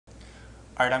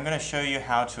Alright, I'm going to show you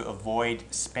how to avoid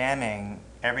spamming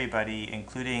everybody,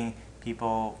 including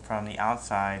people from the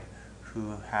outside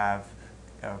who have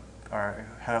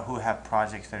who have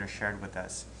projects that are shared with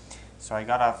us. So I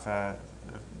got off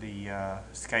the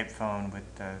Skype phone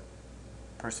with the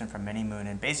person from manymoon,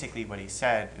 and basically what he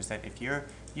said is that if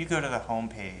you go to the home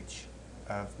page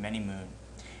of manymoon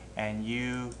and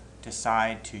you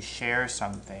decide to share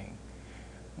something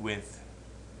with,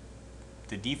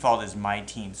 the default is my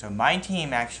team. So my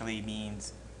team actually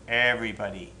means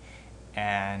everybody,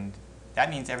 and that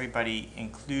means everybody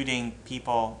including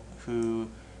people who,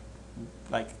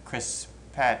 like Chris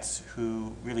Pets,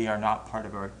 who really are not part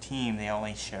of our team. They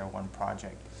only share one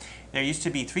project. There used to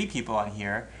be 3 people on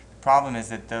here. The problem is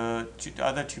that the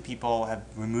other 2 people have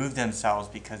removed themselves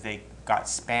because they got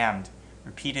spammed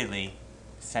repeatedly,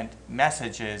 sent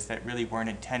messages that really weren't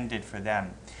intended for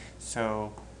them.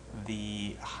 So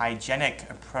the hygienic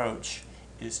approach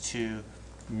is to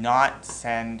not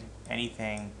send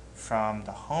anything from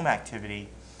the home activity,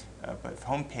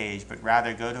 home page, but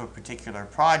rather go to a particular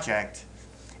project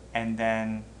and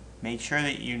then make sure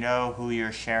that you know who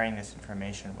you're sharing this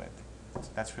information with.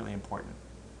 So that's really important.